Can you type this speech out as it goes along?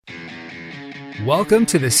Welcome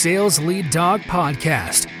to the Sales Lead Dog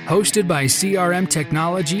Podcast, hosted by CRM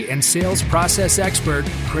technology and sales process expert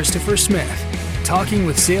Christopher Smith, talking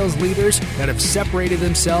with sales leaders that have separated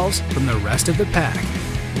themselves from the rest of the pack.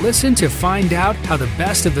 Listen to find out how the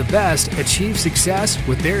best of the best achieve success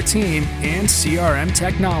with their team and CRM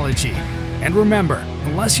technology. And remember,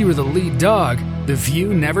 unless you are the lead dog, the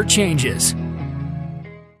view never changes.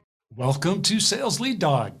 Welcome to Sales Lead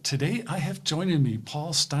Dog. Today I have joining me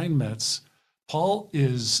Paul Steinmetz. Paul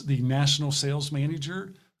is the National Sales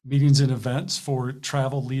Manager, Meetings and Events for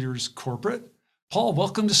Travel Leaders Corporate. Paul,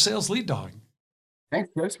 welcome to Sales Lead Dog. Thanks,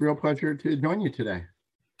 Chris. Real pleasure to join you today.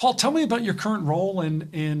 Paul, tell me about your current role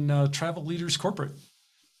in Travel Leaders Corporate.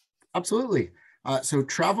 Absolutely. So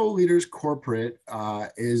Travel Leaders Corporate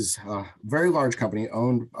is a very large company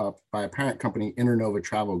owned by a parent company, Internova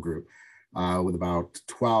Travel Group, with about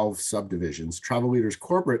 12 subdivisions. Travel Leaders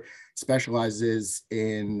Corporate specializes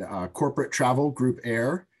in corporate travel, group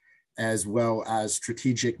air, as well as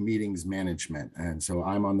strategic meetings management. And so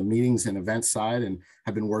I'm on the meetings and events side and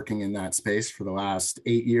have been working in that space for the last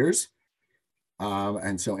 8 years.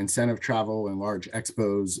 And so incentive travel and large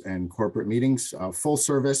expos and corporate meetings, full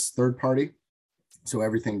service, third party. So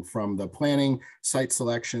everything from the planning, site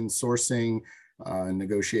selection, sourcing,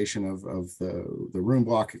 negotiation of the room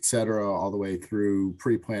block, et cetera, all the way through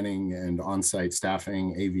pre-planning and on-site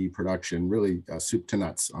staffing, AV production, really soup to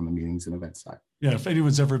nuts on the meetings and events side. Yeah, if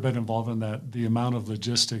anyone's ever been involved in that, the amount of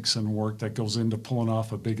logistics and work that goes into pulling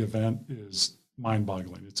off a big event is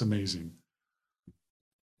mind-boggling. It's amazing.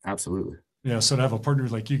 Absolutely. Yeah, so to have a partner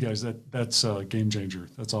like you guys, that's a game changer.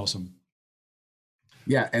 That's awesome.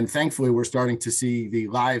 Yeah, and thankfully we're starting to see the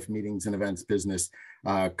live meetings and events business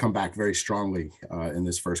come back very strongly in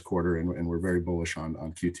this first quarter, and we're very bullish on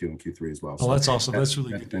Q2 and Q3 as well. Oh, so that's awesome. That's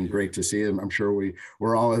really good. It's been great to see. I'm sure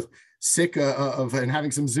we're all sick of and having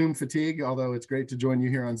some Zoom fatigue, although it's great to join you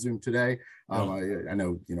here on Zoom today. I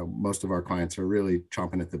know most of our clients are really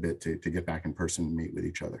chomping at the bit to get back in person and meet with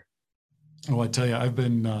each other. Oh, I tell you, I've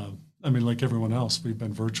been, like everyone else, we've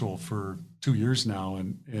been virtual for 2 years now,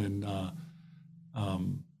 and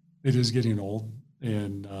it is getting old,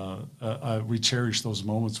 and we cherish those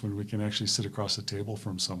moments when we can actually sit across the table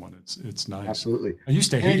from someone. It's nice. Absolutely. I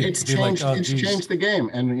used to hate it. It's changed the game,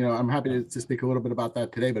 and I'm happy to speak a little bit about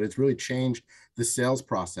that today. But it's really changed the sales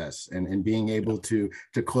process and being able to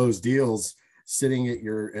close deals sitting at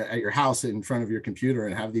your house in front of your computer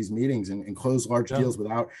and have these meetings and close large deals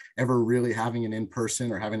without ever really having an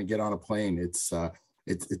in-person or having to get on a plane.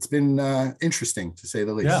 It's been interesting, to say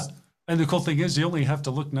the least. Yeah. And the cool thing is you only have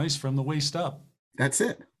to look nice from the waist up. That's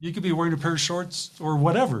it. You could be wearing a pair of shorts or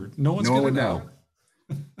whatever. No one's going to know.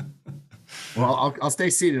 Well, I'll stay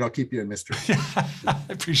seated. I'll keep you in mystery. I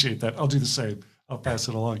appreciate that. I'll do the same. I'll pass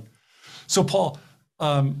it along. So Paul,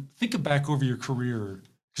 think back over your career,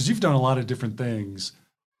 because you've done a lot of different things.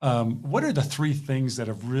 What are the 3 things that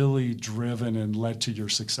have really driven and led to your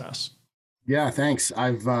success? Yeah, thanks.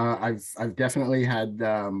 I've definitely had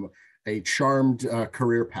a charmed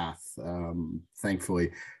career path,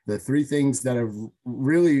 thankfully. The 3 things that have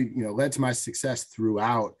really, led to my success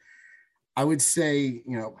throughout, I would say,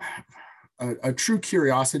 a true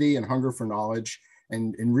curiosity and hunger for knowledge,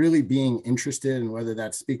 and really being interested in whether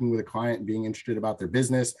that's speaking with a client and being interested about their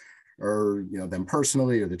business or, them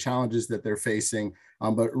personally or the challenges that they're facing,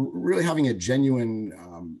 but really having a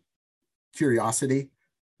genuine curiosity,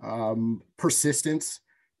 persistence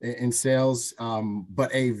in sales, but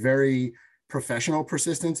a very professional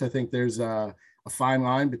persistence. I think there's a fine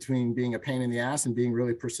line between being a pain in the ass and being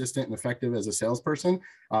really persistent and effective as a salesperson.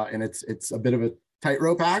 And it's a bit of a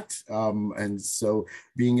tightrope act. And so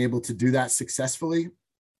being able to do that successfully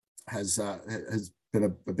has been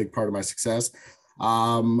a big part of my success.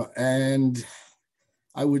 And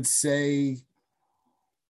I would say,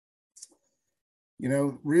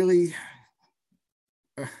 really,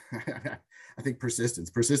 I think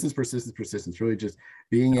persistence, really just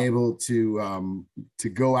being able to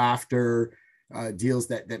go after deals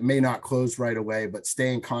that may not close right away, but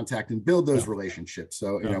stay in contact and build those relationships.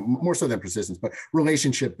 So, more so than persistence, but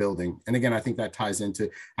relationship building. And again, I think that ties into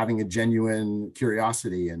having a genuine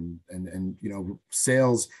curiosity and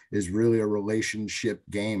sales is really a relationship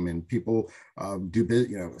game, and people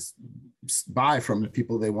buy from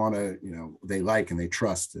people they want to, they like and they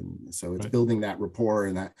trust. And so it's building that rapport,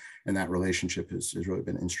 and that relationship has really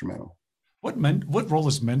been instrumental. What role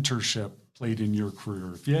has mentorship played in your career?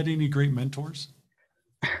 Have you had any great mentors?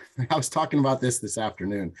 I was talking about this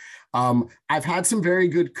afternoon. I've had some very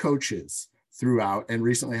good coaches throughout, and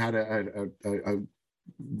recently had a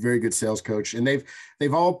very good sales coach, and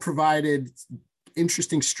they've all provided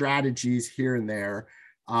interesting strategies here and there.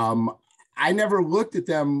 I never looked at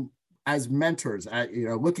them as mentors.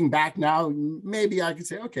 Looking back now, maybe I could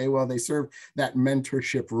say, okay, well, they served that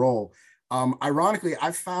mentorship role. Ironically,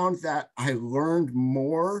 I found that I learned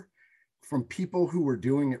more from people who were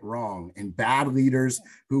doing it wrong and bad leaders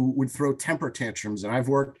who would throw temper tantrums. And I've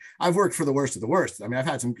worked for the worst of the worst. I mean, I've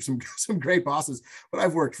had some great bosses, but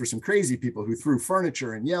I've worked for some crazy people who threw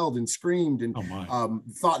furniture and yelled and screamed and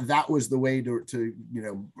thought that was the way to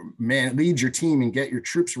lead your team and get your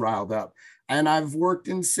troops riled up. And I've worked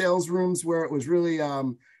in sales rooms where it was really a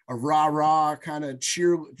rah-rah kind of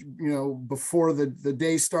cheer, before the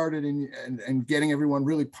day started and getting everyone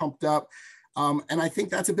really pumped up. And I think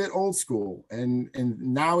that's a bit old school. And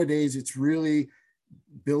nowadays it's really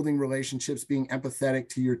building relationships, being empathetic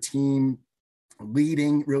to your team,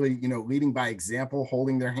 leading by example,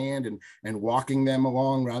 holding their hand and walking them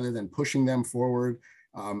along rather than pushing them forward.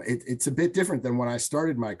 It's a bit different than when I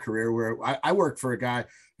started my career, where I worked for a guy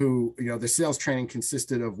who, the sales training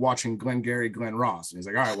consisted of watching Glengarry Glen Ross. And he's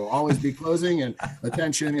like, all right, we'll always be closing and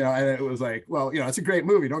attention, and it was like, well, it's a great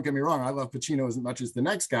movie. Don't get me wrong. I love Pacino as much as the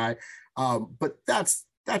next guy. But that's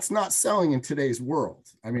not selling in today's world.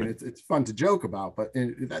 I mean, it's fun to joke about, but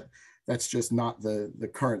that's just not the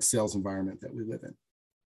current sales environment that we live in.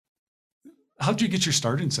 How'd you get your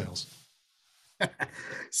start in sales?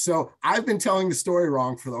 So I've been telling the story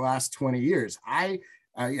wrong for the last 20 years.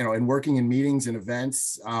 And working in meetings and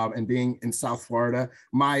events and being in South Florida,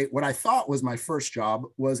 what I thought was my first job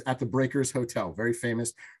was at the Breakers Hotel, very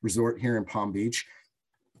famous resort here in Palm Beach.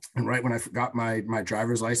 And right when I got my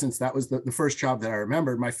driver's license, that was the first job that I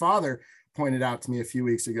remembered. My father pointed out to me a few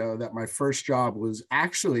weeks ago that my first job was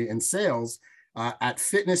actually in sales at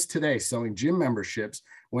Fitness Today, selling gym memberships.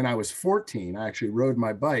 When I was 14, I actually rode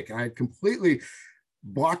my bike, and I had completely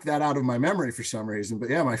blocked that out of my memory for some reason. But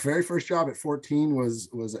yeah, my very first job at 14 was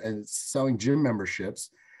selling gym memberships.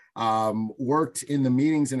 Worked in the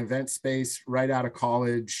meetings and event space right out of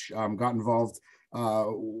college. Got involved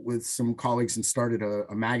with some colleagues and started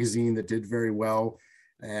a magazine that did very well,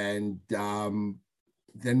 and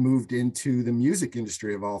then moved into the music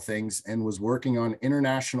industry of all things, and was working on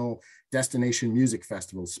international destination music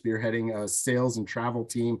festivals, spearheading a sales and travel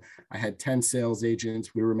team. I had 10 sales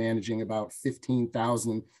agents. We were managing about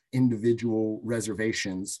 15,000 individual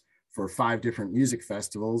reservations for 5 different music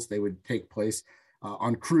festivals. They would take place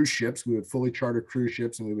on cruise ships. We would fully charter cruise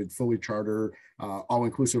ships, and we would fully charter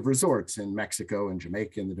all-inclusive resorts in Mexico and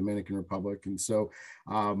Jamaica and the Dominican Republic. And so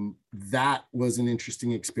that was an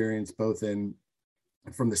interesting experience, both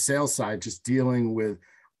from the sales side, just dealing with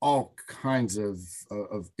all kinds of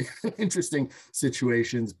interesting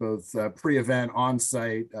situations, both pre-event,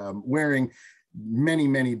 on-site, wearing many,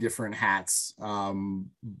 many different hats,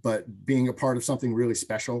 but being a part of something really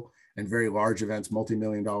special and very large events,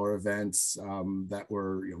 multi-million-dollar events that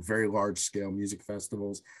were very large-scale music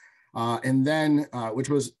festivals. And then, which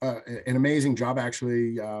was an amazing job,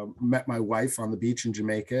 actually met my wife on the beach in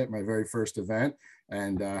Jamaica at my very first event,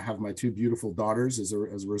 and have my 2 beautiful daughters as a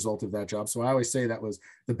result of that job. So I always say that was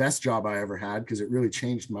the best job I ever had, because it really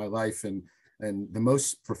changed my life in the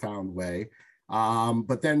most profound way.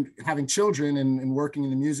 But then having children and working in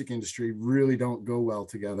the music industry really don't go well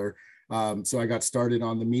together. So I got started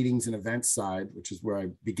on the meetings and events side, which is where I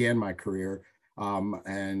began my career.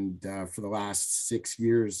 And for the last 6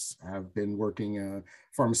 years, I've been working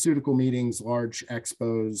pharmaceutical meetings, large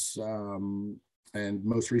expos, and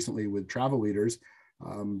most recently with travel leaders,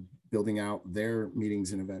 building out their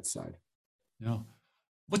meetings and events side. Yeah.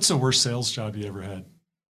 What's the worst sales job you ever had?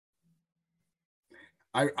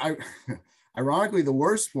 Ironically, the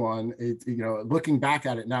worst one, looking back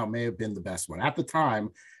at it now, may have been the best one. At the time,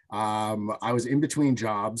 I was in between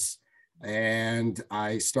jobs, and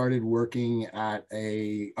I started working at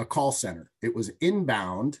a call center. It was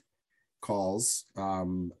inbound calls,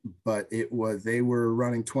 but they were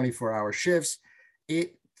running 24-hour shifts.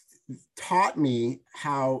 It taught me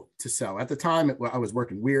how to sell. At the time, I was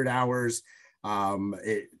working weird hours.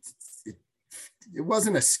 It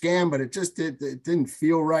wasn't a scam, but it didn't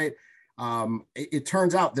feel right. It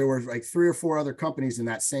turns out there were like 3 or 4 other companies in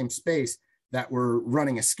that same space that were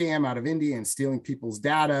running a scam out of India and stealing people's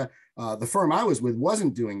data. The firm I was with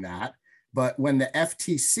wasn't doing that, but when the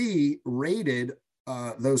FTC raided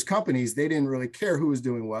those companies, they didn't really care who was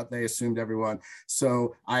doing what. They assumed everyone.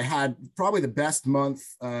 So I had probably the best month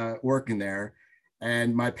working there,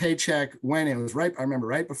 and my paycheck went in. It was I remember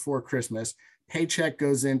right before Christmas, paycheck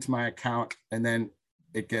goes into my account, and then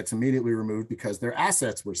it gets immediately removed because their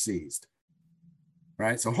assets were seized.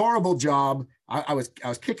 Right. So horrible job. I was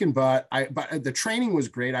kicking butt. But the training was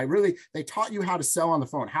great. They taught you how to sell on the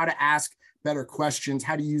phone, how to ask better questions,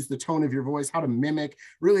 how to use the tone of your voice, how to mimic,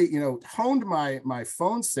 really, honed my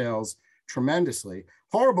phone sales tremendously.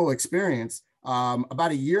 Horrible experience.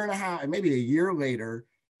 About a year and a half, maybe a year later,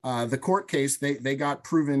 the court case, they got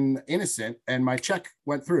proven innocent, and my check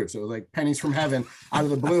went through. So it was like pennies from heaven. Out of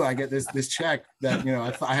the blue, I get this check that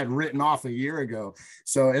I had written off a year ago.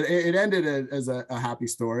 So it ended as a happy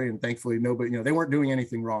story, and thankfully nobody, they weren't doing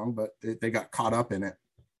anything wrong, but they got caught up in it.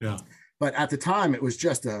 Yeah. But at the time, it was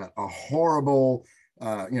just a horrible,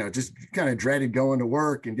 just kind of dreaded going to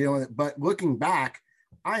work and dealing with it. But looking back,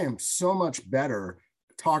 I am so much better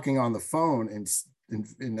talking on the phone and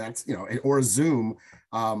that's, or a Zoom,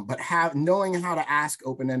 but knowing how to ask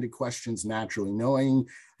open-ended questions naturally, knowing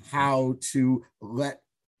how to let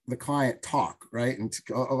the client talk, right? And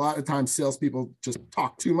a lot of times salespeople just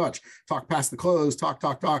talk too much, talk past the close, talk.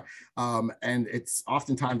 And it's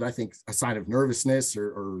oftentimes, I think, a sign of nervousness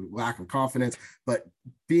or lack of confidence, but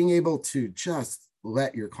being able to just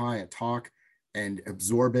let your client talk and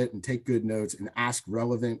absorb it and take good notes and ask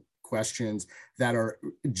relevant questions that are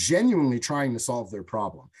genuinely trying to solve their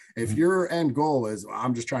problem. If your end goal is,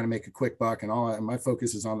 I'm just trying to make a quick buck and my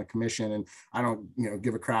focus is on the commission and I don't,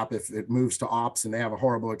 give a crap if it moves to ops and they have a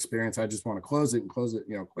horrible experience, I just want to close it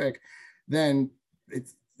quick, then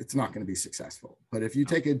it's not going to be successful. But if you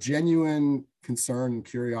take a genuine concern and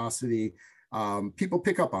curiosity, people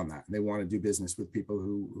pick up on that. They want to do business with people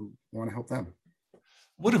who want to help them.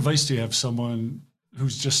 What advice do you have someone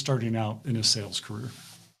who's just starting out in a sales career?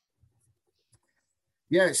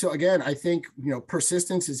 Yeah. So again, I think,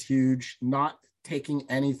 persistence is huge, not taking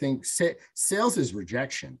anything. Sales is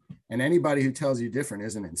rejection, and anybody who tells you different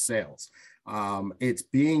isn't in sales. It's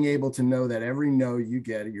being able to know that every no you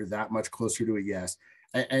get, you're that much closer to a yes,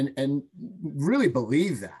 and really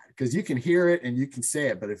believe that, because you can hear it and you can say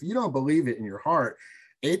it, but if you don't believe it in your heart,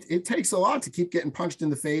 it takes a lot to keep getting punched in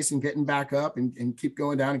the face and getting back up and keep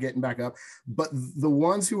going down and getting back up. But the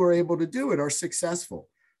ones who are able to do it are successful.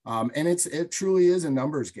 And it truly is a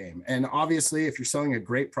numbers game. And obviously, if you're selling a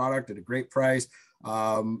great product at a great price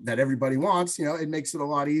that everybody wants, it makes it a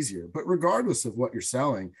lot easier. But regardless of what you're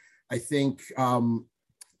selling, I think know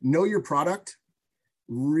your product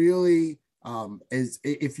really is.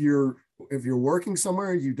 If you're working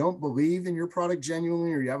somewhere, you don't believe in your product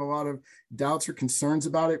genuinely, or you have a lot of doubts or concerns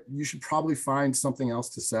about it, you should probably find something else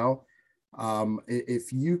to sell.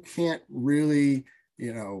 If you can't really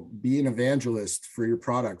be an evangelist for your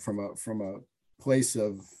product from a place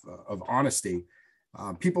of honesty,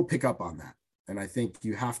 people pick up on that. And I think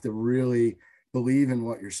you have to really believe in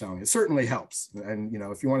what you're selling. It certainly helps. And,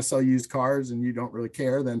 if you want to sell used cars and you don't really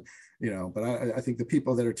care, then, but I think the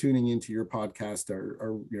people that are tuning into your podcast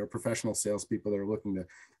are professional salespeople that are looking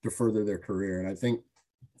to further their career. And I think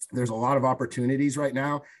there's a lot of opportunities right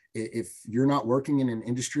now. If you're not working in an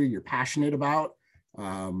industry you're passionate about,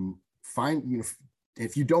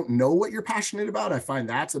 if you don't know what you're passionate about, I find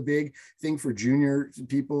that's a big thing for junior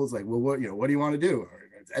people. It's like, well, what do you want to do?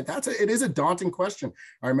 It is a daunting question.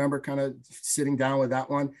 I remember kind of sitting down with that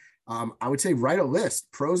one. I would say write a list,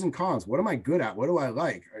 pros and cons. What am I good at? What do I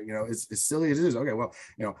like? As silly as it is. Okay, well,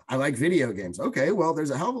 I like video games. Okay, well,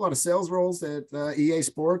 there's a hell of a lot of sales roles at EA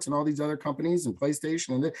Sports and all these other companies and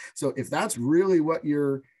PlayStation. So if that's really what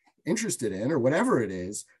you're interested in or whatever it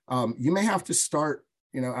is, you may have to start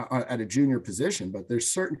at a junior position, but there's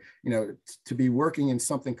certain, to be working in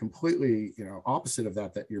something completely, opposite of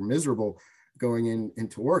that you're miserable going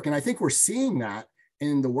into work. And I think we're seeing that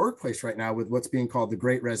in the workplace right now with what's being called the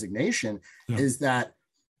Great Resignation, is that,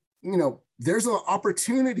 there's an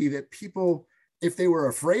opportunity that people, if they were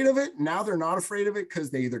afraid of it, now they're not afraid of it because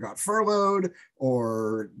they either got furloughed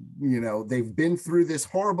or, they've been through this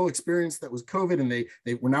horrible experience that was COVID,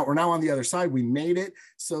 and we're now on the other side. We made it.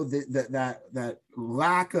 So that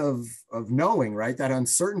lack of knowing, right? That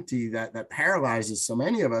uncertainty that paralyzes so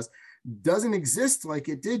many of us doesn't exist like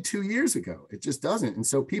it did 2 years ago. It just doesn't. And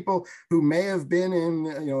so people who may have been in,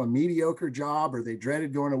 a mediocre job, or they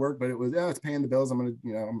dreaded going to work, but it was, it's paying the bills,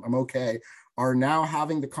 I'm okay, are now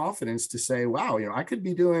having the confidence to say, wow, I could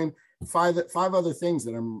be doing five other things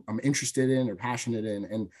that I'm interested in or passionate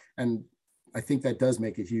in. And I think that does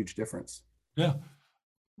make a huge difference. Yeah.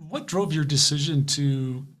 What drove your decision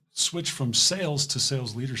to switch from sales to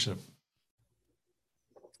sales leadership?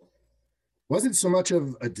 Wasn't so much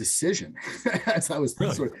of a decision as I was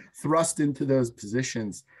Really? sort of thrust into those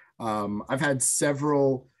positions. I've had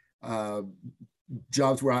several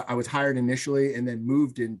jobs where I was hired initially and then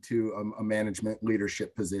moved into a management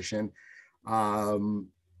leadership position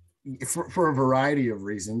for a variety of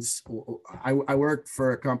reasons. I worked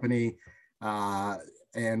for a company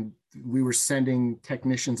and we were sending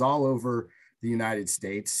technicians all over the United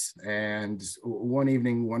States. And one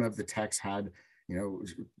evening, one of the techs had,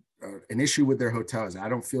 an issue with their hotels. I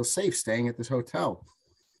don't feel safe staying at this hotel.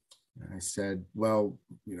 And I said, well,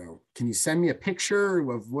 can you send me a picture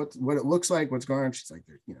of what it looks like, what's going on? She's like,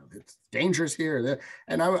 it's dangerous here.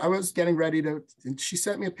 And I was getting ready to, and she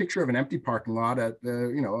sent me a picture of an empty parking lot at,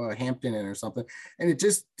 a Hampton Inn or something. And it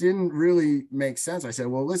just didn't really make sense. I said,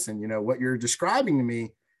 well, listen, what you're describing to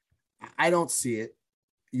me, I don't see it.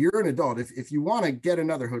 You're an adult. If you want to get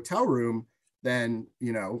another hotel room, then,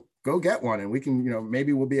 go get one, and we can,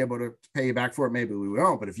 maybe we'll be able to pay you back for it. Maybe we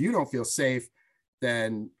won't. But if you don't feel safe,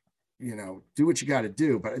 then, do what you got to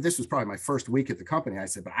do. But this was probably my first week at the company. I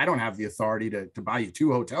said, but I don't have the authority to buy you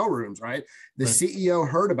 2 hotel rooms, right? The right. CEO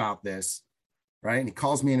heard about this, right? And he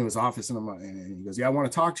calls me into his office, and he goes, yeah, I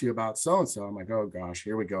want to talk to you about so-and-so. I'm like, oh gosh,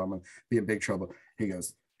 here we go. I'm going to be in big trouble. He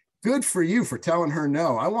goes, good for you for telling her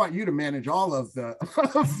no. I want you to manage all of the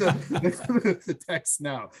the text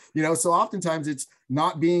now. So oftentimes it's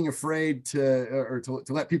not being afraid to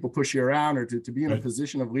let people push you around, or to be in a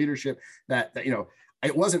position of leadership that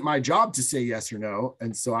it wasn't my job to say yes or no.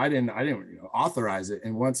 And so I didn't authorize it.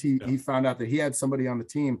 And once he found out that he had somebody on the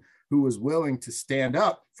team who was willing to stand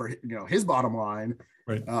up for his bottom line,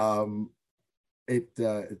 right.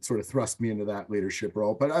 It sort of thrust me into that leadership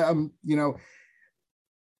role. But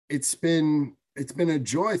it's been a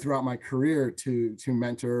joy throughout my career to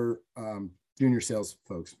mentor junior sales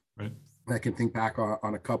folks. Right. I can think back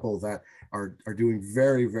on a couple that are doing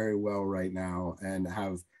very, very well right now, and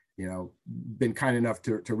have been kind enough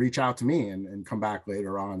to reach out to me and come back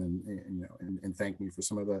later on and thank me for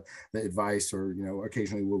some of the advice, or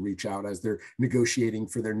occasionally we'll reach out as they're negotiating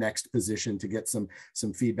for their next position to get some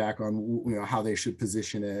feedback on how they should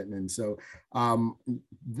position it. And so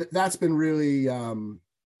that's been really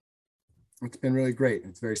it's been really great.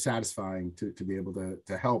 It's very satisfying to be able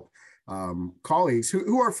to help colleagues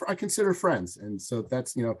who are, I consider, friends. And so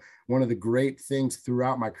that's, one of the great things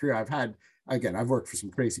throughout my career. I've worked for some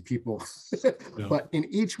crazy people, but in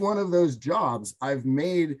each one of those jobs, I've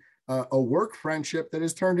made a work friendship that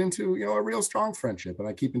has turned into, a real strong friendship. And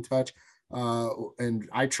I keep in touch, and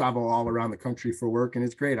I travel all around the country for work, and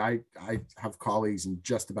it's great. I have colleagues in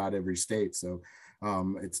just about every state. So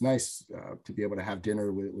it's nice to be able to have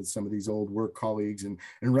dinner with some of these old work colleagues and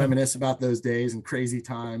reminisce about those days and crazy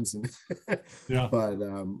times. And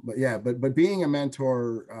but being a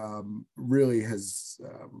mentor really has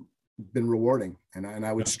been rewarding, and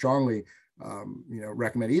I would strongly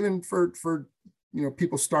recommend, even for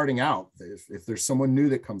people starting out, if there's someone new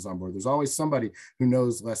that comes on board, there's always somebody who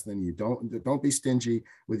knows less than you. Don't be stingy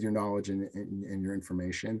with your knowledge and your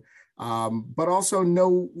information, but also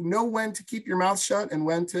know when to keep your mouth shut and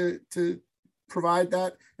when to provide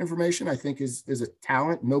that information. I think is a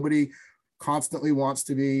talent. Nobody constantly wants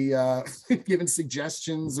to be given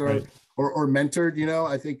suggestions or mentored.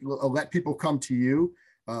 I think let people come to you.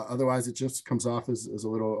 Otherwise, it just comes off as a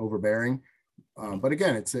little overbearing. But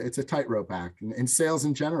again, it's a tightrope act, and sales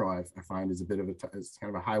in general, I find, is a bit of it's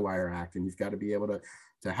kind of a high wire act, and you've got to be able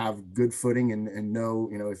to have good footing and know,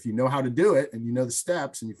 if you know how to do it and you know the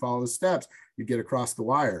steps and you follow the steps, you get across the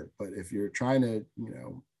wire. But if you're trying to,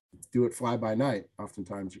 do it fly by night,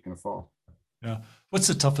 oftentimes you're going to fall. Yeah. What's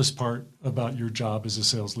the toughest part about your job as a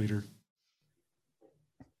sales leader?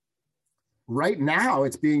 Right now,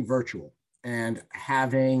 it's being virtual and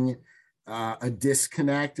having a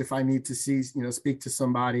disconnect if I need to speak to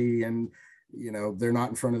somebody and, they're not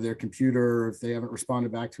in front of their computer, or if they haven't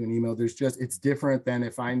responded back to an email. It's different than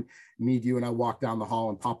if I need you and I walk down the hall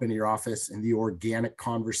and pop into your office, and the organic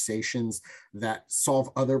conversations that solve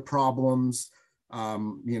other problems.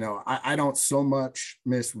 I don't so much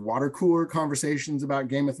miss water cooler conversations about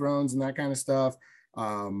Game of Thrones and that kind of stuff.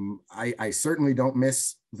 I certainly don't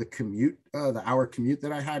miss the commute, the hour commute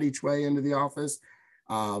that I had each way into the office.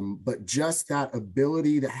 But just that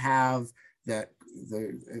ability to have that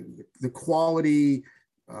the quality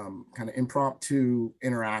kind of impromptu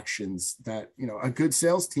interactions that a good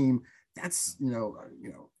sales team, that's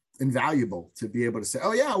invaluable to be able to say,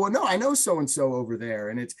 oh yeah, well no, I know so and so over there,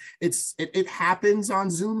 and it happens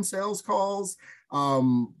on Zoom sales calls,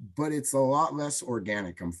 but it's a lot less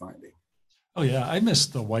organic, I'm finding. Oh yeah, I miss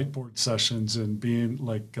the whiteboard sessions and being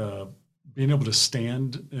able to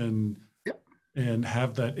stand and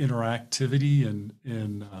have that interactivity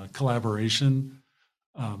and collaboration.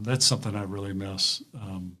 That's something I really miss.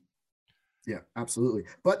 Yeah, absolutely.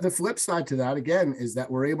 But the flip side to that, again, is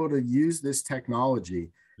that we're able to use this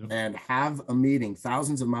technology and have a meeting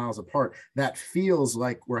thousands of miles apart that feels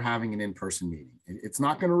like we're having an in-person meeting. It's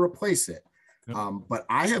not going to replace it. But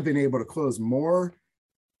I have been able to close more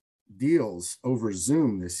deals over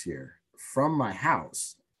Zoom this year from my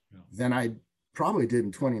house than I probably did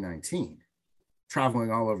in 2019,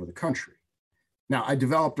 traveling all over the country. Now, I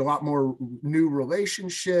developed a lot more new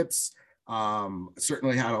relationships,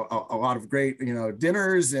 certainly had a lot of great,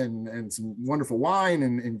 dinners and some wonderful wine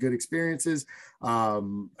and good experiences,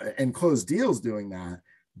 and closed deals doing that.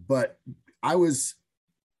 But I was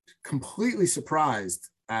completely surprised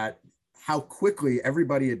at how quickly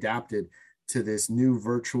everybody adapted to this new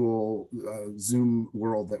virtual Zoom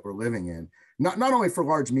world that we're living in. Not only for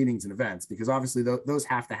large meetings and events, because obviously those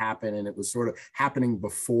have to happen, and it was sort of happening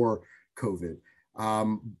before COVID.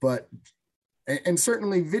 But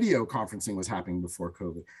certainly video conferencing was happening before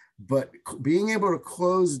COVID. But being able to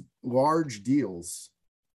close large deals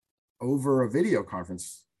over a video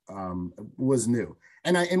conference was new.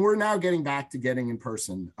 And we're now getting back to getting in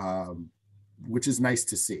person, which is nice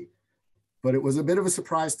to see. But it was a bit of a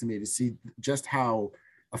surprise to me to see just how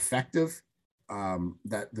effective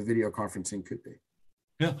that the video conferencing could be.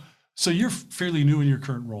 Yeah. So you're fairly new in your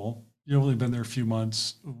current role. You've only been there a few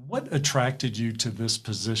months. What attracted you to this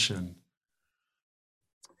position?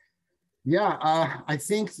 Yeah, I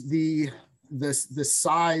think the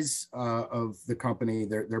size of the company,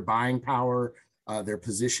 their buying power, their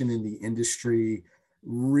position in the industry,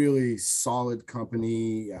 really solid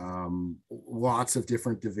company, lots of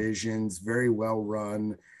different divisions, very well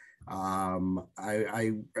run.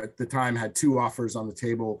 I at the time had two offers on the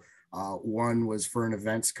table. One was for an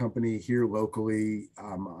events company here locally.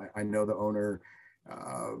 I know the owner.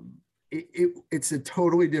 It's a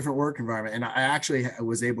totally different work environment. And I actually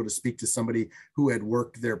was able to speak to somebody who had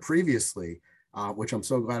worked there previously, which I'm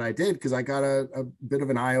so glad I did, because I got a bit of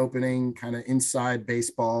an eye-opening kind of inside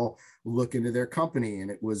baseball look into their company.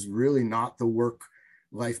 And it was really not the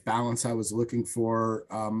work-life balance I was looking for.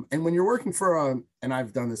 And when you're working for and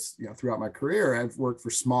I've done this throughout my career, I've worked for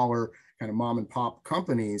smaller kind of mom and pop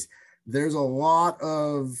companies. There's a lot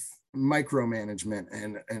of micromanagement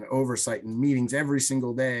and oversight and meetings every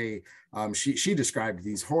single day. She described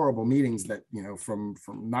these horrible meetings that, from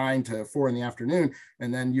 9 to 4 in the afternoon,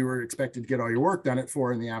 and then you were expected to get all your work done at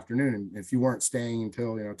 4 in the afternoon. And if you weren't staying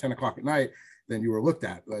until, 10 o'clock at night, then you were looked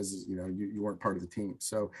at as, you weren't part of the team.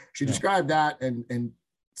 So she described that. And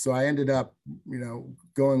so I ended up,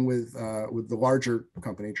 going with the larger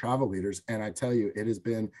company, Travel Leaders. And I tell you, it has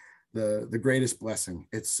been the greatest blessing.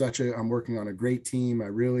 It's I'm working on a great team. I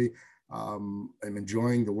really am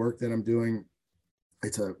enjoying the work that I'm doing.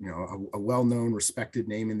 It's a well-known, respected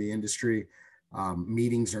name in the industry.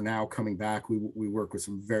 Meetings are now coming back. We work with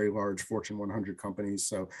some very large Fortune 100 companies.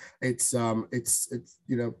 So it's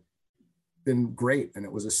been great. And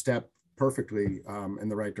it was a step perfectly in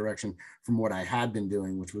the right direction from what I had been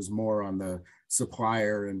doing, which was more on the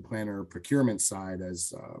supplier and planner procurement side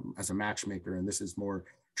as a matchmaker. And this is more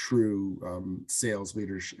true sales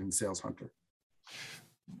leaders and sales hunter.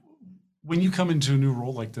 When you come into a new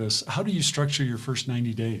role like this, how do you structure your first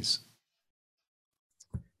 90 days?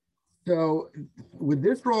 So with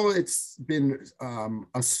this role, it's been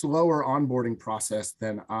a slower onboarding process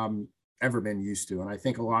than ever been used to. And I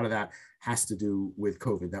think a lot of that has to do with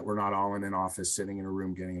COVID, that we're not all in an office sitting in a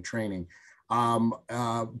room getting a training.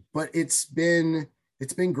 But it's been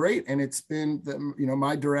great. And it's been,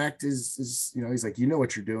 my direct is he's like,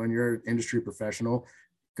 what you're doing. You're an industry professional,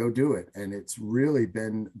 go do it. And it's really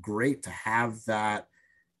been great to have that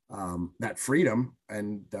freedom,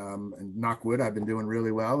 and knock wood, I've been doing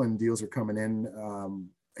really well and deals are coming in.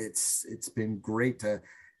 It's been great to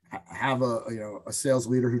have a sales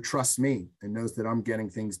leader who trusts me and knows that I'm getting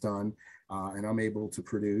things done, and I'm able to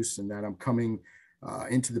produce, and that I'm coming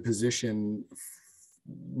into the position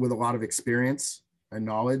with a lot of experience and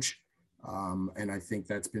knowledge. And I think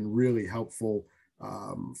that's been really helpful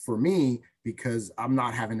for me, because I'm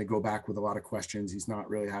not having to go back with a lot of questions. He's not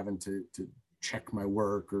really having to check my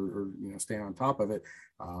work or stay on top of it.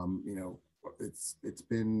 It's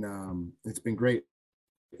been great.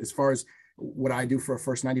 As far as what I do for a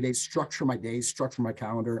first 90 days, structure my days, structure my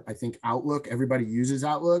calendar. I think Outlook, everybody uses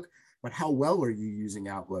Outlook, but how well are you using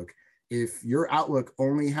Outlook? If your Outlook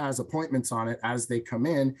only has appointments on it as they come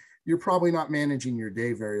in, you're probably not managing your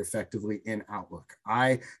day very effectively in Outlook.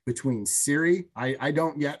 Between Siri, I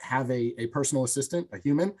don't yet have a personal assistant, a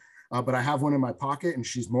human, but I have one in my pocket, and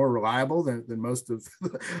she's more reliable than most of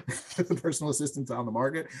the personal assistants on the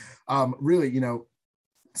market. Really,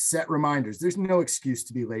 set reminders. There's no excuse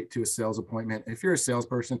to be late to a sales appointment. If you're a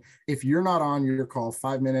salesperson, if you're not on your call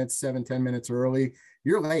 5 minutes, 7, 10 minutes early,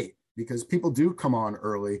 you're late, because people do come on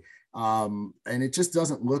early. And it just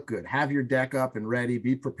doesn't look good. Have your deck up and ready,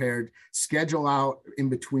 be prepared, schedule out in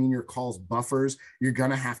between your calls buffers. You're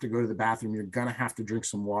going to have to go to the bathroom. You're going to have to drink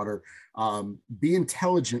some water. Be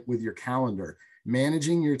intelligent with your calendar.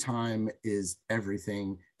 Managing your time is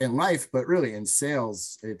everything in life, but really in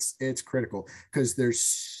sales, it's critical because there's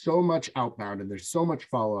so much outbound and there's so much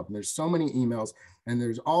follow-up and there's so many emails and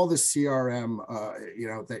there's all the CRM,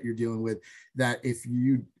 that you're dealing with, that if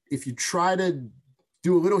you try to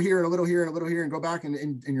do a little here and a little here and a little here and go back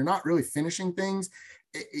and you're not really finishing things,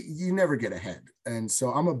 you never get ahead. And so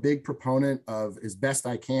I'm a big proponent of, as best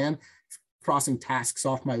I can, crossing tasks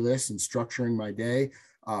off my list and structuring my day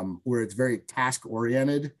where it's very task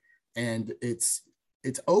oriented and it's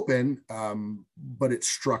open, but it's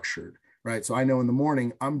structured, right? So I know in the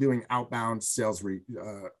morning I'm doing outbound sales,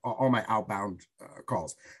 all my outbound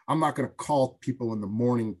calls. I'm not going to call people in the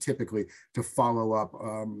morning typically to follow up,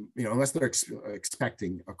 unless they're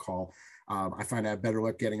expecting a call. I find I have better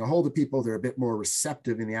luck getting a hold of people. They're a bit more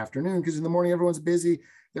receptive in the afternoon because in the morning everyone's busy.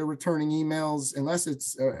 They're returning emails unless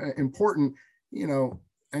it's important.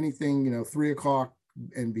 Anything 3 o'clock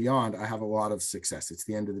and beyond, I have a lot of success. It's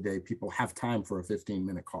the end of the day. People have time for a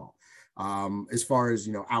 15-minute call. As far as,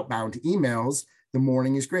 outbound emails, the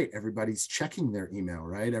morning is great. Everybody's checking their email,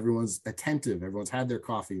 right? Everyone's attentive. Everyone's had their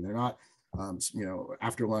coffee. They're not,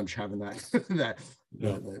 after lunch having that,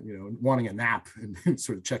 wanting a nap and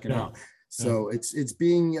sort of checking out. So it's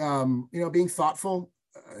being, being thoughtful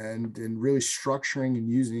and really structuring and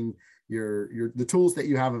using the tools that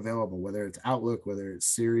you have available, whether it's Outlook, whether it's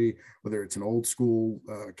Siri, whether it's an old school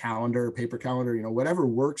calendar, paper calendar, whatever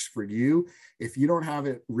works for you. If you don't have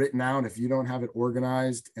it written out, if you don't have it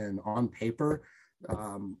organized and on paper,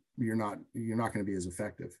 you're not going to be as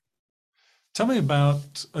effective. Tell me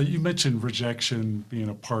about, you mentioned rejection being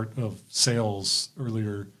a part of sales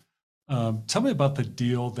earlier. Tell me about the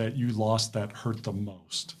deal that you lost that hurt the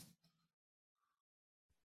most.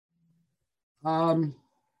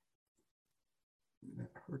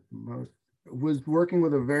 Was working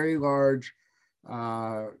with a very large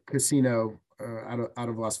casino out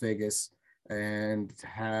of Las Vegas, and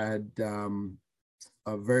had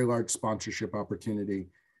a very large sponsorship opportunity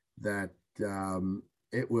that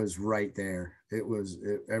it was right there.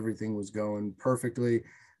 Everything was going perfectly,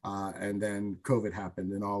 and then COVID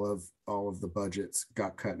happened, and all of the budgets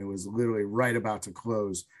got cut, and it was literally right about to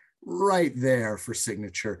close, right there for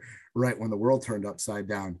signature, right when the world turned upside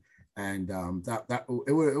down. And it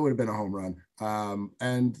would have been a home run.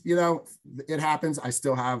 And it happens. I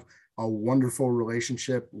still have a wonderful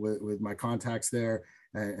relationship with my contacts there,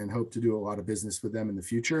 and hope to do a lot of business with them in the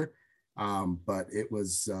future. But it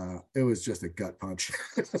was just a gut punch.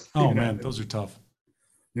 Oh man, those are tough.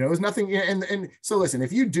 It was nothing. And so listen,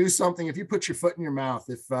 if you do something, if you put your foot in your mouth,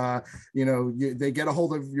 if they get a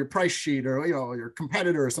hold of your price sheet, or your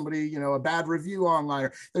competitor, or somebody, a bad review online,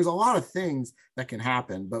 there's a lot of things that can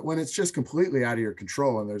happen. But when it's just completely out of your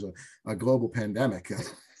control and there's a global pandemic,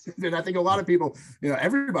 and I think a lot of people,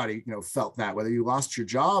 everybody, felt that, whether you lost your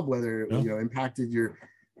job, whether it impacted your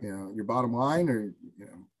bottom line, or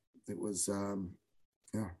it was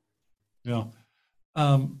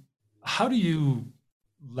how do you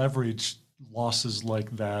leverage losses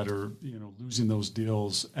like that, or losing those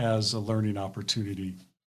deals as a learning opportunity?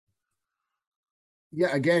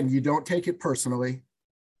 Yeah, again, you don't take it personally.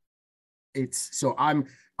 I'm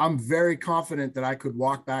very confident that I could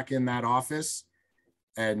walk back in that office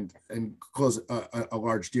and close a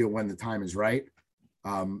large deal when the time is right.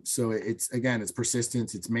 So it's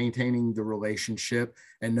persistence, it's maintaining the relationship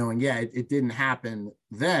and knowing, it didn't happen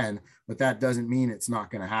then, but that doesn't mean it's not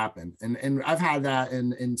going to happen. And I've had that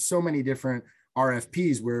in so many different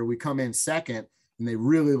RFPs where we come in second and they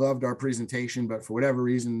really loved our presentation, but for whatever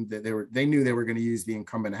reason that they knew they were going to use the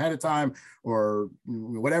incumbent ahead of time, or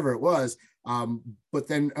whatever it was. But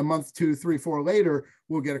then a month, 2, 3, 4 later,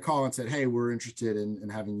 we'll get a call and said, hey, we're interested in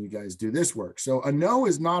having you guys do this work. So a no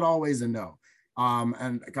is not always a no.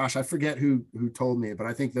 And gosh, I forget who told me, but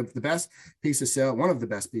I think the best piece of sale, one of the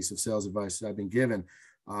best pieces of sales advice I've been given,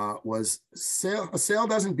 was a sale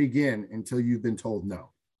doesn't begin until you've been told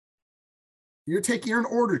no. You're an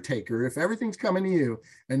order taker. If everything's coming to you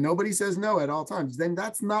and nobody says no at all times, then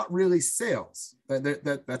that's not really sales.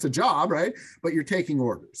 That's a job, right? But you're taking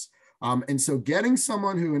orders. And so getting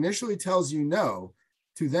someone who initially tells you no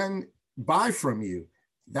to then buy from you,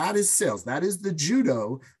 that is sales. That is the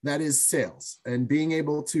judo. That is sales, and being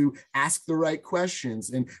able to ask the right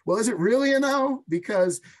questions. And well, is it really a no?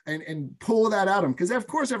 Because and pull that out of them. Because of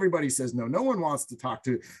course everybody says no. No one wants to talk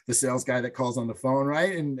to the sales guy that calls on the phone,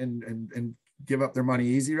 right? And give up their money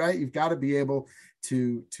easy, right? You've got to be able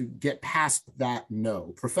to get past that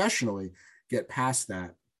no, professionally get past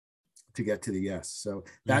that to get to the yes. So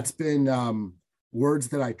that's been words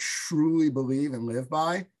that I truly believe and live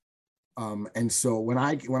by. And so when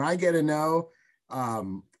I get a no,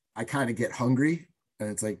 I kind of get hungry, and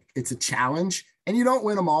it's like, it's a challenge, and you don't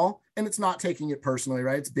win them all, and it's not taking it personally,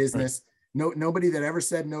 right? It's business. Right. Nobody that ever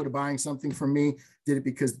said no to buying something from me did it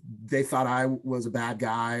because they thought I was a bad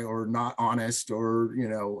guy or not honest or, you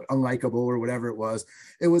know, unlikable or whatever it was.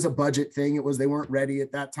 It was a budget thing. It was, they weren't ready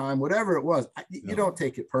at that time, whatever it was. You don't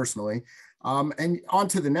take it personally. And on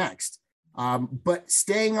to the next. But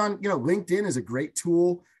staying on, you know, LinkedIn is a great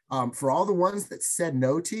tool for all the ones that said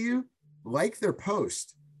no to you. Like their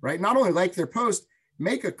post, right? Not only like their post,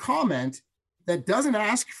 make a comment that doesn't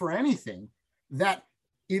ask for anything, that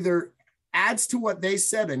either adds to what they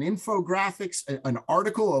said, an infographics, an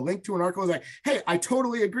article, a link to an article is like, hey, I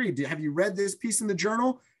totally agree. Have you read this piece in the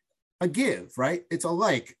journal? A give, right? It's a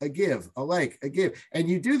like, a give, a like, a give. And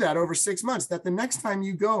you do that over 6 months, that the next time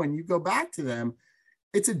you go and you go back to them,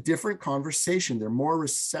 it's a different conversation. They're more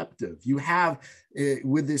receptive. You have,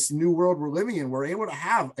 with this new world we're living in, we're able to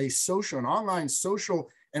have a social, an online social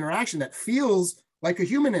interaction that feels like a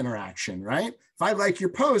human interaction, right? If I like your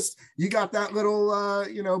post, you got that little,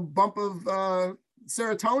 you know, bump of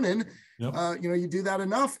serotonin. Yep. You know, you do that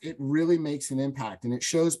enough, it really makes an impact, and it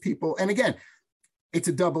shows people. And again, it's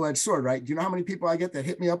a double-edged sword, right? Do you know how many people I get that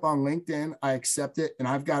hit me up on LinkedIn? I accept it, and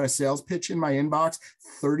I've got a sales pitch in my inbox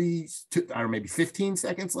 30 or maybe 15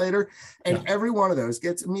 seconds later, and every one of those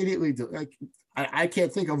gets immediately, like, I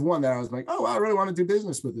can't think of one that I was like, oh, I really want to do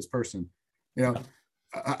business with this person. You know,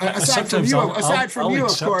 aside from you,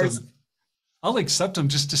 of course. I'll accept them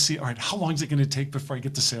just to see, all right, how long is it going to take before I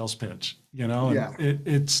get the sales pitch? You know, and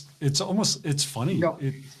it's funny. No,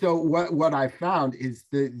 so what I found is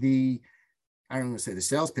I don't want to say the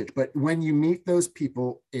sales pitch, but when you meet those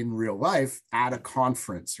people in real life at a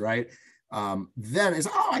conference, right? Then it's,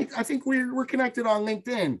 I think we're connected on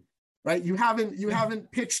LinkedIn, right? You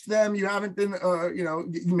haven't pitched them. You haven't been, you know,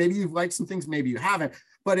 maybe you've liked some things, maybe you haven't,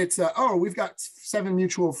 but it's, we've got 7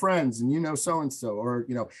 mutual friends and, you know, so-and-so, or,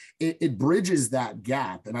 you know, it bridges that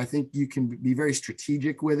gap. And I think you can be very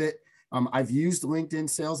strategic with it. I've used LinkedIn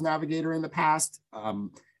Sales Navigator in the past.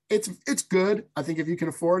 It's good. I think if you can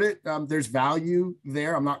afford it, there's value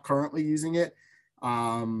there. I'm not currently using it.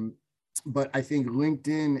 But I think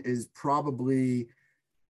LinkedIn is probably,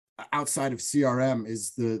 outside of CRM,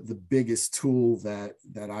 is the biggest tool that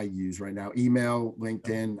I use right now. Email,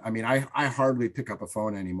 LinkedIn. I mean, I hardly pick up a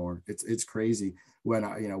phone anymore. It's crazy when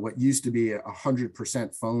you know, what used to be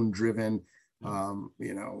 100% phone driven,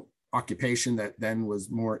 you know, occupation that then was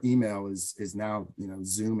more email is now, you know,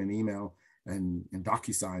 Zoom and email and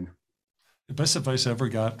DocuSign. The best advice I ever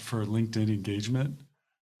got for LinkedIn engagement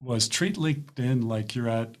was treat LinkedIn like you're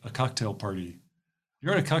at a cocktail party.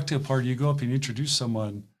 You're at a cocktail party, you go up and introduce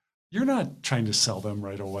someone. You're not trying to sell them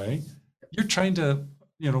right away. You're trying to,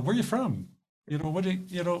 you know, where are you from? You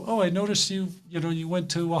know, I noticed you went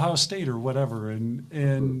to Ohio State or whatever.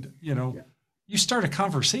 And you know, you start a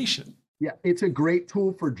conversation. Yeah, it's a great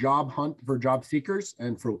tool for job seekers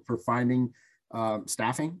and for finding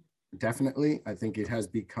staffing. Definitely. I think it has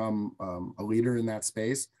become a leader in that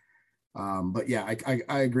space. But yeah,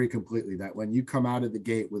 I agree completely that when you come out of the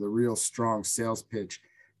gate with a real strong sales pitch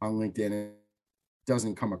on LinkedIn, it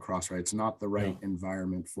doesn't come across right. It's not the right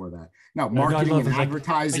environment for that. Now, marketing and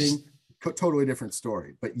advertising, totally different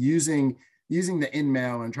story. But using the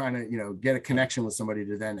in-mail and trying to, you know, get a connection with somebody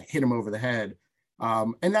to then hit them over the head.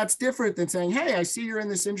 And that's different than saying, hey, I see you're in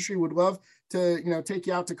this industry, would love to, you know, take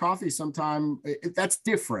you out to coffee sometime. That's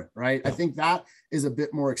different, right? I think that is a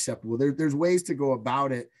bit more acceptable. There's ways to go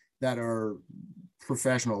about it that are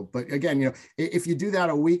professional. But again, you know, if you do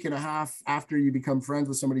that a week and a half after you become friends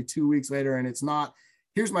with somebody 2 weeks later, and it's not,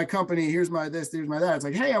 here's my company, here's my this, here's my that. It's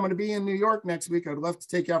like, hey, I'm going to be in New York next week. I'd love to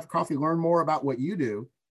take you out for coffee, learn more about what you do,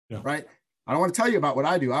 right? I don't want to tell you about what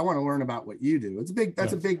I do. I want to learn about what you do.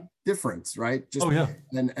 That's a big difference, right?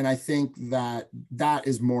 And I think that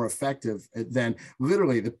is more effective than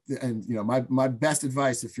literally and you know, my best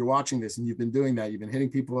advice, if you're watching this and you've been doing that, you've been hitting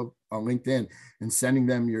people up on LinkedIn and sending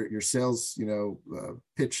them your sales, you know,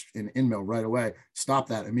 pitch in email right away. Stop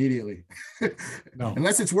that immediately.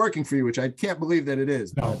 Unless it's working for you, which I can't believe that it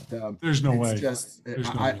is. No, but, there's no way.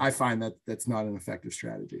 I find that that's not an effective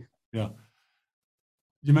strategy. Yeah.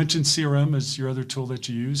 You mentioned CRM as your other tool that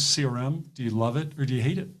you use. CRM, do you love it or do you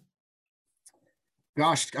hate it?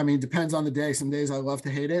 Gosh, I mean, depends on the day. Some days I love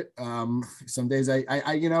to hate it. Some days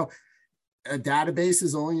I you know, a database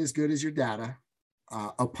is only as good as your data.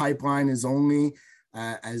 A pipeline is only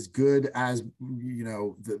as good as, you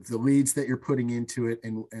know, the leads that you're putting into it,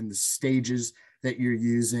 and the stages that you're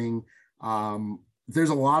using. There's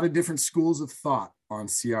a lot of different schools of thought on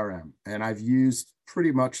CRM, and I've used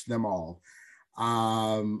pretty much them all.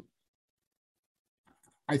 I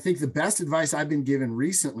think the best advice I've been given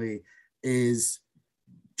recently is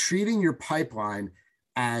treating your pipeline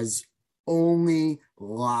as only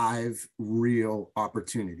live, real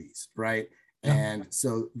opportunities, right? Yeah. And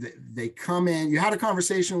so they come in, you had a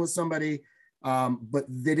conversation with somebody, but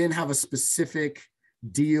they didn't have a specific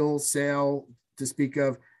deal, sale to speak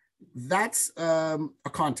of. That's a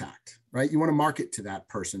contact, right? You want to market to that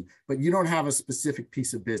person, but you don't have a specific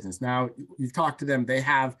piece of business. Now you've talked to them, they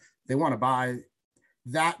want to buy.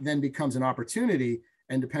 That then becomes an opportunity.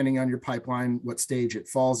 And depending on your pipeline, what stage it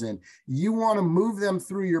falls in, you want to move them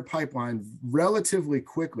through your pipeline relatively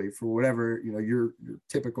quickly for whatever, you know, your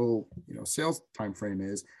typical, you know, sales time frame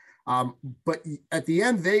is. But at the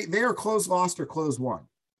end, they are close lost or close won.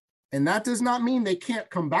 And that does not mean they can't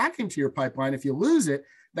come back into your pipeline. If you lose it,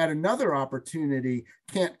 that another opportunity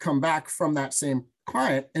can't come back from that same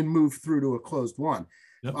client and move through to a closed one.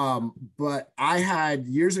 Yep. But I had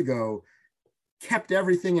years ago kept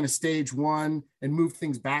everything in a stage one and moved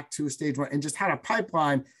things back to a stage one and just had a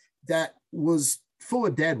pipeline that was full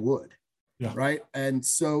of dead wood. Yeah. Right. And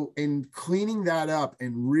so in cleaning that up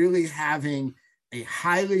and really having a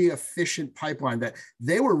highly efficient pipeline that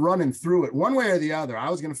they were running through it one way or the other, I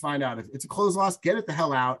was going to find out if it's a closed loss, get it the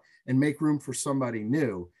hell out and make room for somebody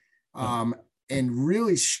new. And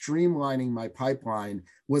really streamlining my pipeline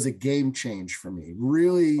was a game change for me.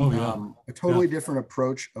 Really a totally different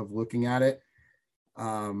approach of looking at it.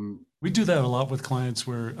 We do that a lot with clients,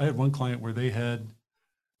 where I had one client where they had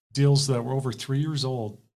deals that were over 3 years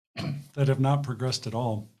old that have not progressed at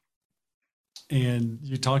all. And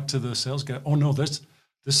you talk to the sales guy, oh no, this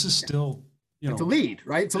is still, you know, it's a lead,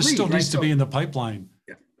 right? It's a lead, still needs to be in the pipeline.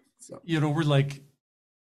 Yeah. So, you know, we're like,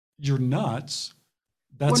 you're nuts.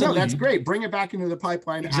 That's great. Bring it back into the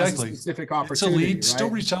pipeline. Exactly. As a specific opportunity. It's a lead. Right? Still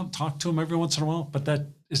reach out and talk to them every once in a while, but that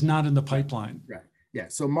is not in the pipeline. Right. Yeah.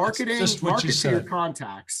 So market to your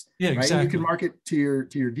contacts. Yeah, right? exactly. And you can market to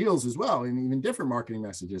your deals as well, and even different marketing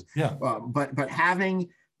messages. Yeah. But having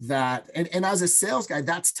that, and as a sales guy,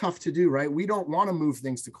 that's tough to do, right? We don't want to move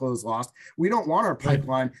things to close lost. We don't want our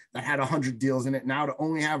pipeline that had 100 deals in it now to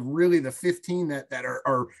only have really the 15 that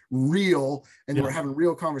are real and we're having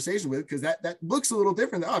real conversations with, because that looks a little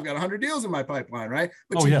different. Oh, I've got 100 deals in my pipeline, right?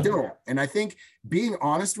 But you don't. And I think being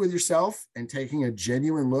honest with yourself and taking a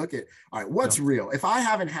genuine look at, all right, what's real? If I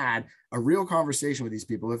haven't had a real conversation with these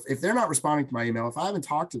people, if they're not responding to my email, if I haven't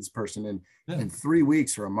talked to this person in 3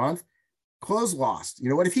 weeks or a month, close lost. You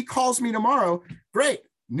know what? If he calls me tomorrow, great.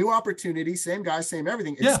 New opportunity, same guy, same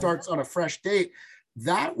everything. It starts on a fresh date.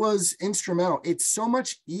 That was instrumental. It's so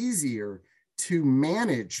much easier to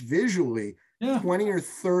manage visually 20 or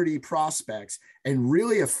 30 prospects and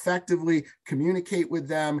really effectively communicate with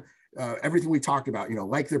them. Everything we talked about, you know,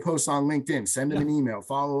 like their posts on LinkedIn, send them an email,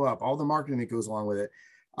 follow up, all the marketing that goes along with it.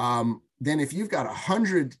 Then if you've got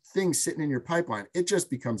 100 things sitting in your pipeline, it just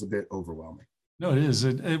becomes a bit overwhelming. No, it is.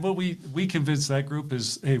 And what we convince that group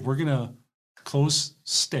is, hey, we're going to close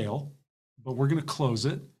stale, but we're going to close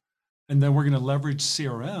it. And then we're going to leverage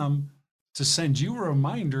CRM to send you a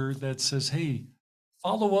reminder that says, hey,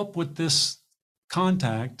 follow up with this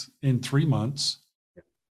contact in 3 months.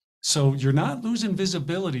 So you're not losing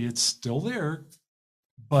visibility. It's still there,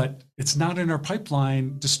 but it's not in our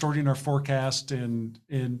pipeline, distorting our forecast and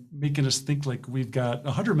making us think like we've got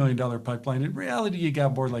 $100 million pipeline. In reality, you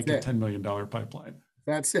got more like a $10 million pipeline.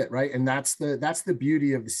 That's it, right? And that's the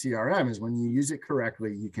beauty of the CRM, is when you use it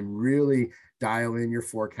correctly, you can really dial in your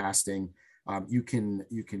forecasting. You can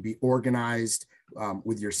be organized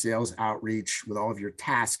with your sales outreach, with all of your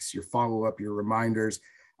tasks, your follow-up, your reminders.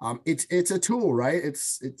 It's a tool, right?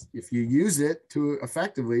 It's if you use it to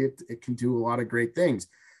effectively, it can do a lot of great things.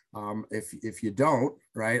 If you don't,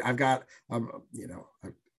 right? I've got, I'm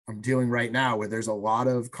dealing right now where there's a lot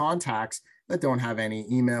of contacts that don't have any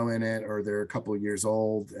email in it, or they're a couple of years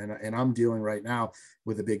old. And I'm dealing right now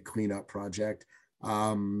with a big cleanup project.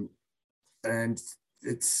 And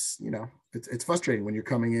it's frustrating when you're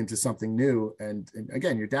coming into something new. And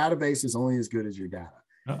again, your database is only as good as your data.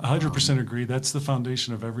 100% agree. That's the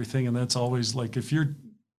foundation of everything. And that's always like, if you're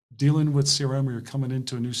dealing with CRM or you're coming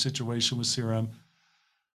into a new situation with CRM,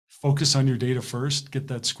 focus on your data first, get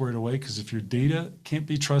that squared away. Because if your data can't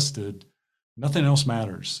be trusted, nothing else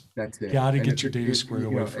matters. That's it. You got to get your data squared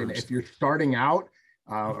away first. And if you're starting out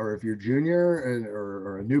or if you're junior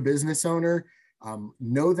or a new business owner,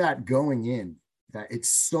 know that going in, that it's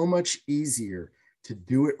so much easier to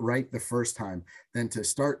do it right the first time than to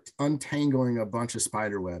start untangling a bunch of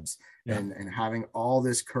spider webs and having all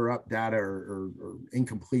this corrupt data or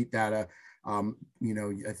incomplete data. I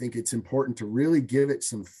think it's important to really give it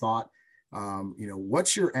some thought.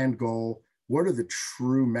 What's your end goal? What are the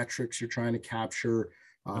true metrics you're trying to capture,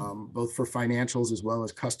 both for financials as well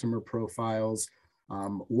as customer profiles?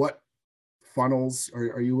 What funnels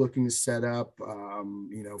are you looking to set up,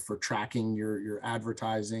 for tracking your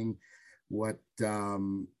advertising? What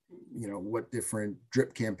different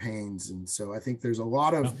drip campaigns? And so I think there's a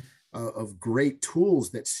lot of great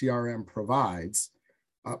tools that CRM provides,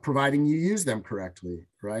 providing you use them correctly,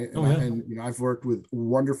 right? And I've worked with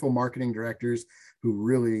wonderful marketing directors who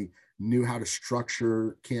really knew how to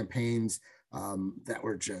structure campaigns that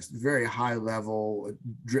were just very high level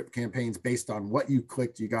drip campaigns based on what you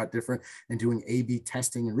clicked, you got different, and doing A/B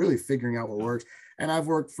testing and really figuring out what works. And I've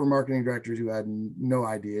worked for marketing directors who had no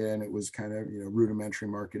idea, and it was kind of, rudimentary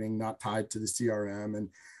marketing, not tied to the CRM. And,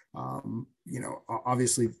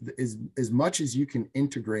 obviously as much as you can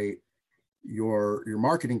integrate your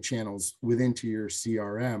marketing channels into your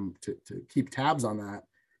CRM to keep tabs on that,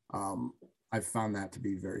 I've found that to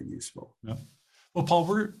be very useful. Yeah. Well, Paul,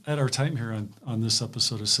 we're at our time here on this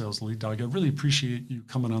episode of Sales Lead Dog. I really appreciate you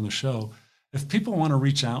coming on the show. If people want to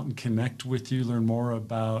reach out and connect with you, learn more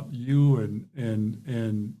about you and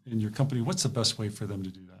your company, what's the best way for them to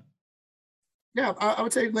do that? Yeah, I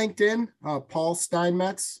would say LinkedIn, Paul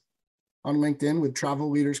Steinmetz on LinkedIn with Travel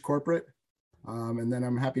Leaders Corporate. And then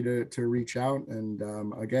I'm happy to reach out. And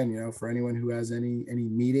again, for anyone who has any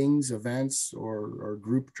meetings, events, or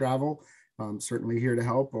group travel, I'm certainly here to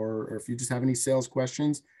help. Or if you just have any sales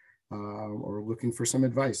questions or looking for some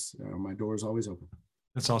advice, my door is always open.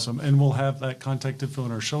 That's awesome. And we'll have that contact info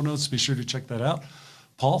in our show notes. Be sure to check that out.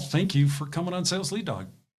 Paul, thank you for coming on Sales Lead Dog.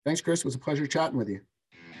 Thanks, Chris. It was a pleasure chatting with you.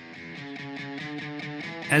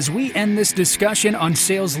 As we end this discussion on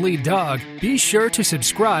Sales Lead Dog, be sure to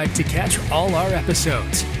subscribe to catch all our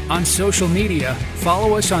episodes. On social media,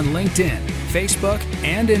 follow us on LinkedIn, Facebook,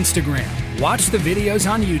 and Instagram. Watch the videos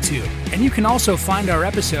on YouTube, and you can also find our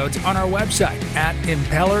episodes on our website at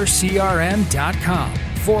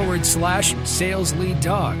impellercrm.com/Sales Lead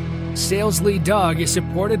Dog. Sales Lead Dog is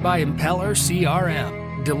supported by Impeller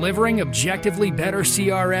CRM, delivering objectively better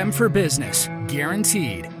CRM for business,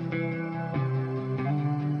 guaranteed.